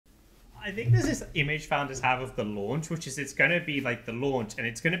I think there's this image founders have of the launch, which is it's going to be like the launch and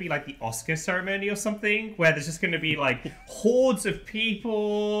it's going to be like the Oscar ceremony or something where there's just going to be like hordes of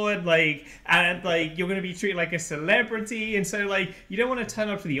people and like you're going to be treated like a celebrity. And so like you don't want to turn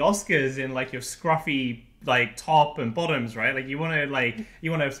up to the Oscars in like your scruffy like top and bottoms, right? Like you want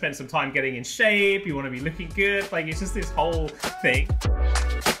to spend some time getting in shape. You want to be looking good. Like it's just this whole thing.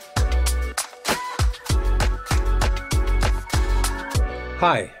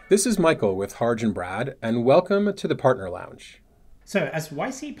 Hi, this is Michael with Harj and Brad, and welcome to the Partner Lounge. So as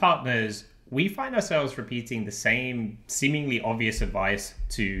YC partners, we find ourselves repeating the same seemingly obvious advice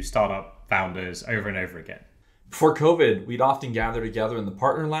to startup founders over and over again. Before COVID, we'd often gather together in the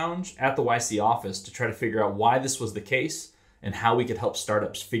Partner Lounge at the YC office to try to figure out why this was the case and how we could help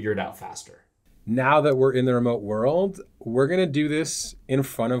startups figure it out faster. Now that we're in the remote world, we're going to do this in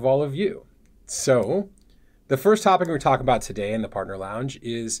front of all of you. So, the first topic we're talking about today in the Partner Lounge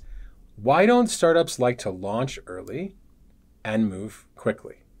is why don't startups like to launch early and move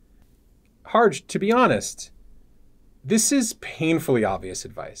quickly? Harj, to be honest, this is painfully obvious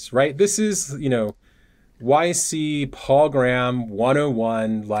advice, right? This is, YC Paul Graham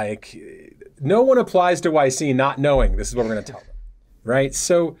 101, like no one applies to YC not knowing this is what we're going to tell them, right?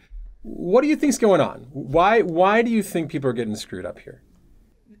 So what do you think's going on? Why do you think people are getting screwed up here?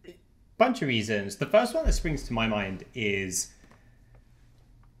 Bunch of reasons. The first one that springs to my mind is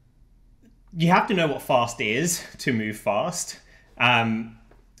you have to know what fast is to move fast. And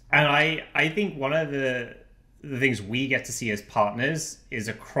I think one of the things we get to see as partners is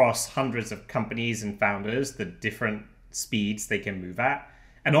across hundreds of companies and founders, the different speeds they can move at.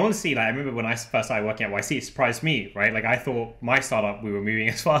 And honestly, I remember when I first started working at YC, it surprised me, right? Like I thought my startup, we were moving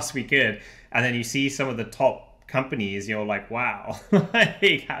as fast as we could. And then you see some of the top companies, you're like, wow,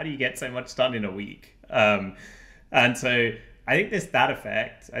 like, how do you get so much done in a week? And so I think there's that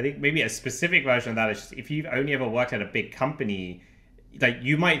effect. I think maybe a specific version of that is just if you've only ever worked at a big company, like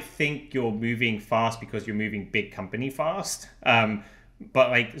you might think you're moving fast because you're moving big company fast. But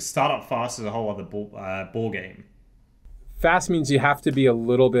like startup fast is a whole other ball game. Fast means you have to be a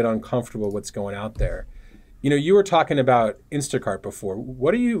little bit uncomfortable with what's going out there. You were talking about Instacart before.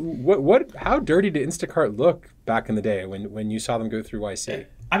 How dirty did Instacart look back in the day when you saw them go through YC?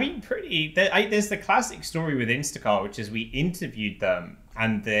 I mean, pretty. There's the classic story with Instacart, which is we interviewed them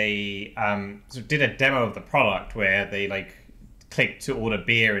and they sort of did a demo of the product where they like clicked to order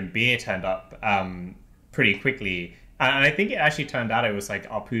beer and beer turned up pretty quickly. And I think it actually turned out it was like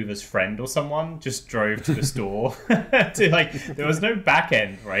Arpuva's friend or someone just drove to the store to there was no back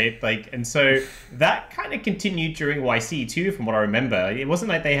end, right? And so that kind of continued during YC too, from what I remember. It wasn't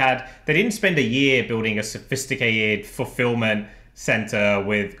like they didn't spend a year building a sophisticated fulfillment center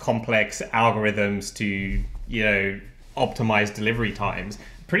with complex algorithms to, optimize delivery times.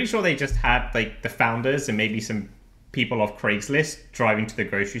 Pretty sure they just had the founders and maybe some people off Craigslist driving to the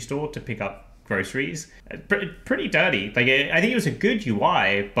grocery store to pick up groceries. Pretty dirty. I think it was a good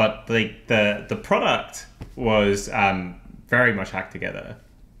UI, but the product was very much hacked together.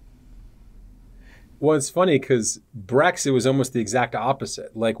 Well, it's funny because Brex, it was almost the exact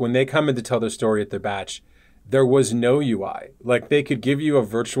opposite. Like when they come in to tell their story at their batch, there was no UI. Like they could give you a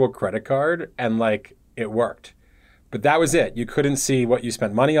virtual credit card and it worked. But that was it. You couldn't see what you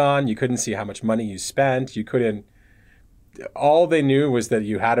spent money on. You couldn't see how much money you spent. All they knew was that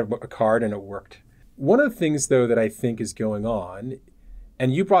you had a card and it worked. One of the things, though, that I think is going on,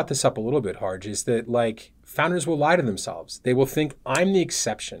 and you brought this up a little bit, Harj, is that founders will lie to themselves. They will think, I'm the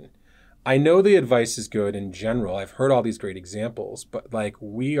exception. I know the advice is good in general. I've heard all these great examples, but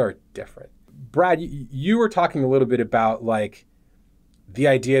we are different. Brad, you were talking a little bit about the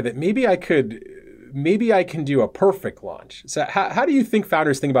idea that maybe I can do a perfect launch. So how do you think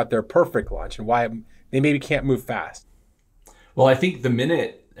founders think about their perfect launch and why they maybe can't move fast? Well, I think the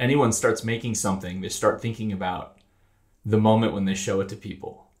minute anyone starts making something, they start thinking about the moment when they show it to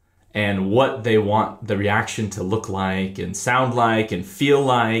people and what they want the reaction to look like and sound like and feel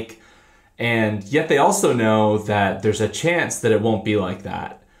like. And yet they also know that there's a chance that it won't be like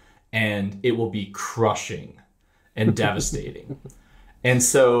that and it will be crushing and devastating. And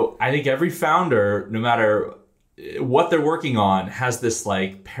so I think every founder, no matter what they're working on, has this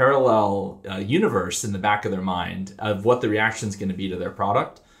parallel universe in the back of their mind of what the reaction is going to be to their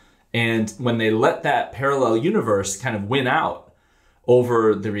product. And when they let that parallel universe kind of win out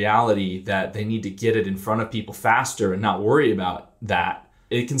over the reality that they need to get it in front of people faster and not worry about that,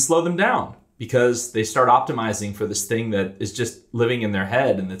 it can slow them down because they start optimizing for this thing that is just living in their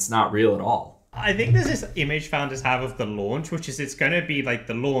head and it's not real at all. I think there's this image founders have of the launch, which is it's going to be like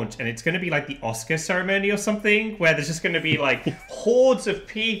the launch and it's going to be like the Oscar ceremony or something, where there's just going to be like hordes of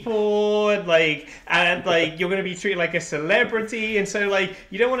people and like you're going to be treated like a celebrity. And so like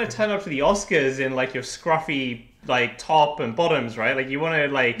you don't want to turn up to the Oscars in like your scruffy like top and bottoms, right? Like you want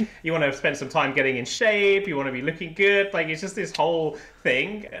to spend some time getting in shape. You want to be looking good. Like it's just this whole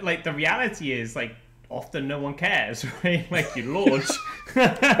thing. Like the reality is like often no one cares, right? Like you launch,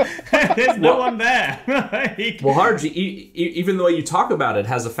 there's no one there. Well, Harj, even the way you talk about it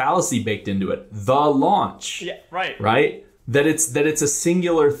has a fallacy baked into it. The launch. Yeah, right. Right? That it's a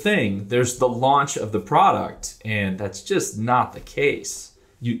singular thing. There's the launch of the product, and that's just not the case.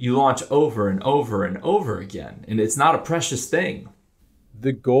 You launch over and over and over again, and it's not a precious thing.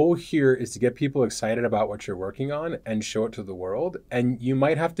 The goal here is to get people excited about what you're working on and show it to the world. And you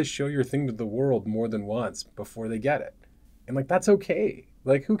might have to show your thing to the world more than once before they get it. And like, that's okay.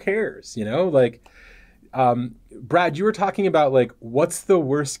 Like, who cares? You know, like, Brad, you were talking about like, what's the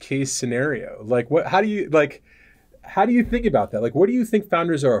worst case scenario? Like, how do you think about that? Like, what do you think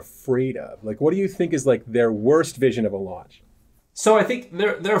founders are afraid of? Like, what do you think is like their worst vision of a launch? So I think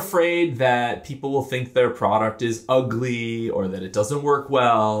they're afraid that people will think their product is ugly or that it doesn't work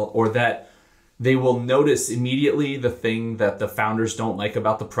well or that they will notice immediately the thing that the founders don't like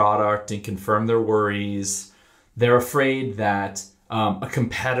about the product and confirm their worries. They're afraid that a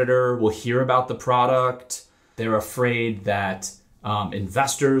competitor will hear about the product. They're afraid that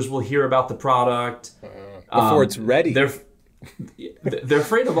investors will hear about the product. Before it's ready. They're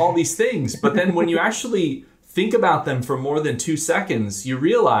afraid of all these things. But then when you actually think about them for more than 2 seconds, you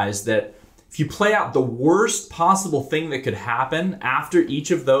realize that if you play out the worst possible thing that could happen after each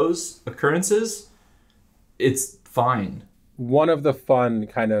of those occurrences, it's fine. One of the fun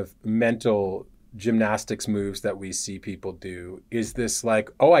kind of mental gymnastics moves that we see people do is this like,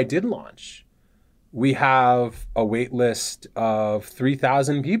 oh, I did launch. We have a wait list of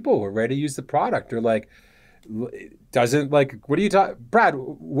 3,000 people who are ready to use the product. Or like, doesn't like, what are you talking, Brad,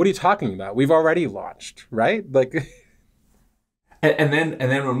 what are you talking about? We've already launched, right? Like, and then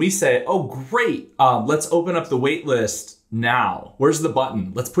when we say, oh, great, let's open up the wait list now. Where's the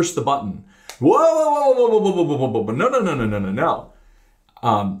button? Let's push the button. Whoa, no.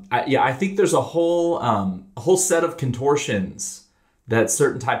 I think there's a whole set of contortions that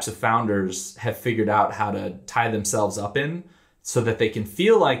certain types of founders have figured out how to tie themselves up in so that they can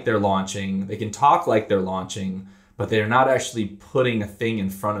feel like they're launching, they can talk like they're launching, but they're not actually putting a thing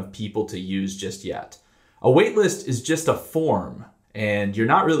in front of people to use just yet. A waitlist is just a form, and you're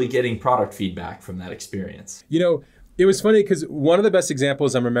not really getting product feedback from that experience. You know, it was funny because one of the best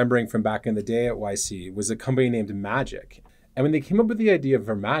examples I'm remembering from back in the day at YC was a company named Magic. And when they came up with the idea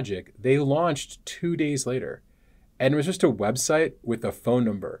for Magic, they launched 2 days later. And it was just a website with a phone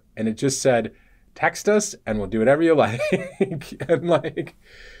number. And it just said, text us and we'll do whatever you like. And like,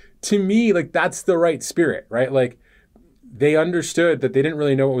 to me, like that's the right spirit, right? Like they understood that they didn't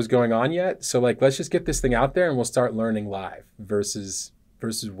really know what was going on yet. So like, let's just get this thing out there and we'll start learning live versus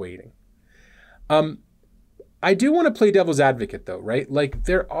waiting. I do want to play devil's advocate though, right? Like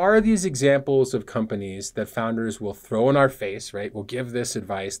there are these examples of companies that founders will throw in our face, right? We'll give this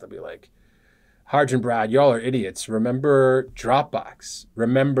advice. They'll be like, Harj and Brad, y'all are idiots. Remember Dropbox,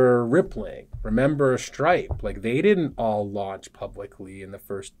 remember Rippling, remember Stripe. Like they didn't all launch publicly in the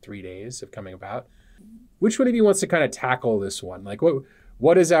first 3 days of coming about. Which one of you wants to kind of tackle this one? Like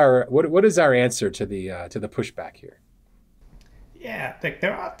what is our answer to the pushback here? Yeah, like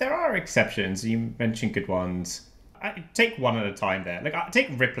there are exceptions. You mentioned good ones. I take one at a time there. Like I take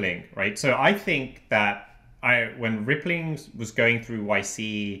Rippling, right? So I think that when Rippling was going through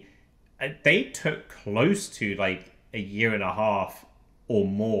YC, they took close to like a year and a half or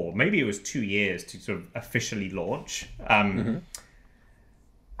more. Maybe it was 2 years to sort of officially launch. And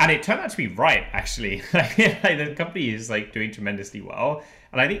it turned out to be right, actually. Like the company is like doing tremendously well.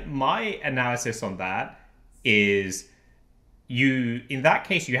 And I think my analysis on that is in that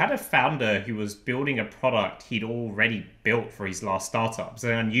case, you had a founder who was building a product he'd already built for his last startup. It's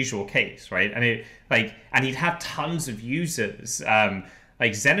an unusual case, right? And he'd had tons of users.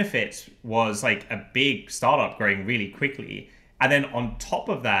 Like Zenefits was like a big startup growing really quickly. And then on top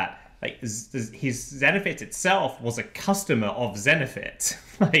of that, like his Zenefits itself was a customer of Zenefit.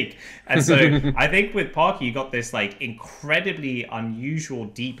 And so I think with Parker, you got this like incredibly unusual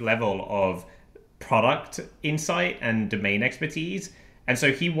deep level of product insight and domain expertise. And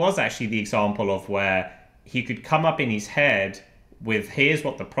so he was actually the example of where he could come up in his head with here's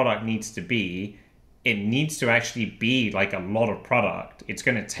what the product needs to be. It needs to actually be like a lot of product. It's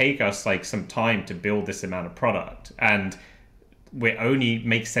going to take us like some time to build this amount of product. And where it only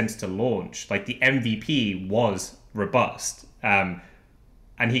makes sense to launch. Like the MVP was robust.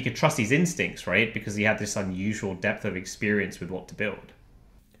 And he could trust his instincts, right? Because he had this unusual depth of experience with what to build.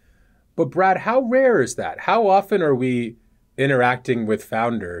 But Brad, how rare is that? How often are we interacting with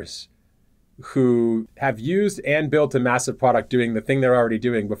founders who have used and built a massive product doing the thing they're already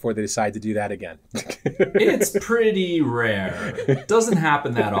doing before they decide to do that again? It's pretty rare. It doesn't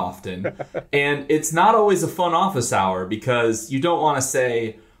happen that often. And it's not always a fun office hour because you don't want to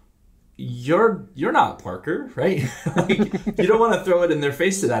say, you're not Parker, right? Like, you don't want to throw it in their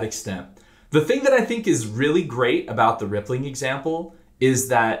face to that extent. The thing that I think is really great about the Rippling example is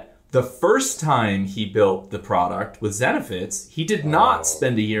that the first time he built the product with Zenefits, he did not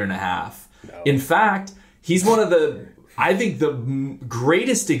spend a year and a half. No. In fact, he's one of the, I think, the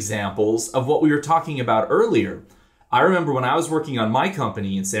greatest examples of what we were talking about earlier. I remember when I was working on my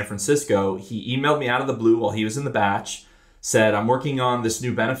company in San Francisco, he emailed me out of the blue while he was in the batch, said, I'm working on this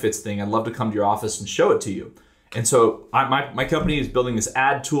new benefits thing. I'd love to come to your office and show it to you. And so my company is building this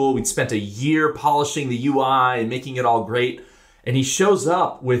ad tool. We'd spent a year polishing the UI and making it all great. And he shows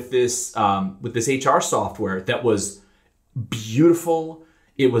up with this HR software that was beautiful.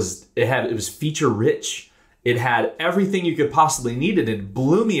 It was feature rich. It had everything you could possibly need, and it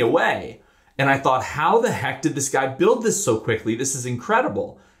blew me away. And I thought, how the heck did this guy build this so quickly? This is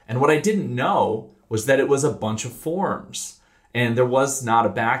incredible. And what I didn't know was that it was a bunch of forms, and there was not a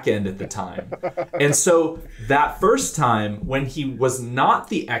back end at the time. And so that first time, when he was not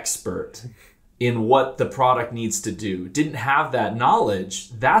the expert in what the product needs to do, didn't have that knowledge,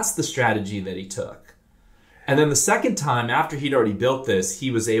 that's the strategy that he took. And then the second time, after he'd already built this,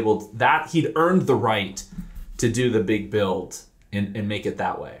 he was able to, that he'd earned the right to do the big build and make it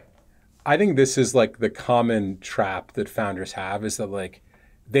that way. I think this is like the common trap that founders have, is that like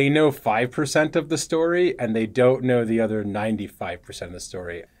they know 5% of the story and they don't know the other 95% of the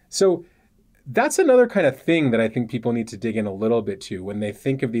story. So that's another kind of thing that I think people need to dig in a little bit to when they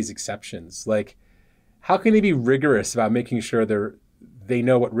think of these exceptions. Like, how can they be rigorous about making sure they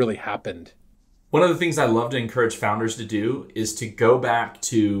know what really happened? One of the things I love to encourage founders to do is to go back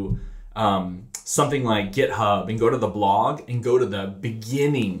to something like GitHub and go to the blog and go to the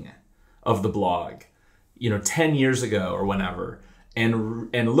beginning of the blog, 10 years ago or whenever, and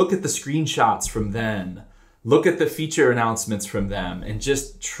look at the screenshots from then, look at the feature announcements from them, and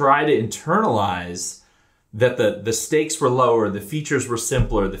just try to internalize that the stakes were lower, the features were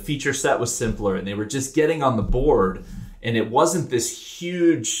simpler, the feature set was simpler, and they were just getting on the board. And it wasn't this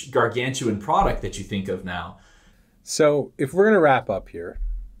huge gargantuan product that you think of now. So if we're going to wrap up here,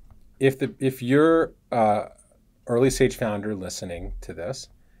 if you're early stage founder listening to this,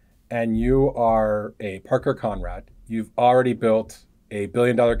 and you are a Parker Conrad, you've already built a $1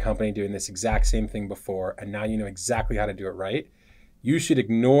 billion company doing this exact same thing before, and now you know exactly how to do it right, you should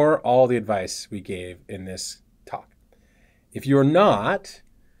ignore all the advice we gave in this talk. If you're not,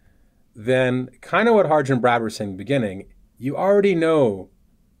 then kind of what Harj and Brad were saying in the beginning, you already know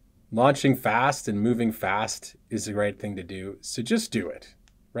launching fast and moving fast is the right thing to do. So just do it,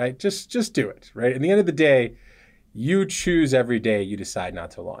 right? Just do it, right? At the end of the day, you choose every day you decide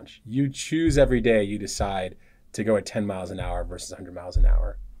not to launch. You choose every day you decide to go at 10 miles an hour versus 100 miles an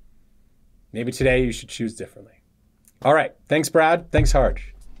hour. Maybe today you should choose differently. All right. Thanks, Brad. Thanks, Harj.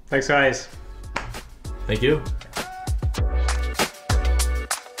 Thanks, guys. Thank you.